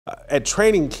at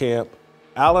training camp,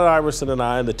 Allen Iverson and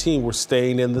I and the team were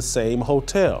staying in the same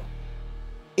hotel.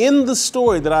 In the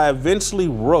story that I eventually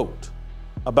wrote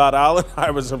about Allen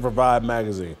Iverson for Vibe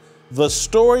magazine, the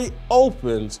story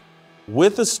opens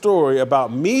with a story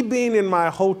about me being in my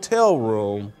hotel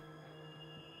room,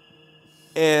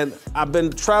 and I've been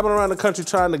traveling around the country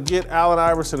trying to get Allen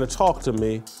Iverson to talk to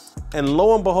me, and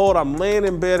lo and behold, I'm laying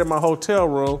in bed in my hotel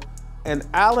room, and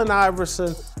Allen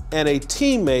Iverson and a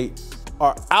teammate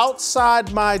are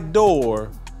outside my door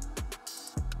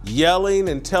yelling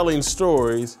and telling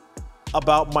stories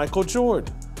about Michael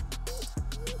Jordan.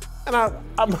 And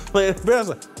I'm laying in bed, I was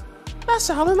like, that's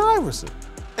Allen Iverson.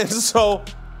 And so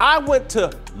I went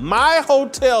to my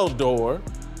hotel door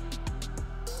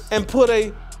and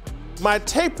put my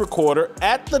tape recorder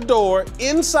at the door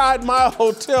inside my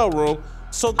hotel room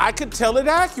so I could tell it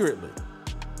accurately.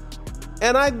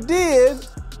 And I did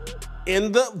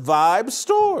in the Vibe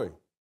story.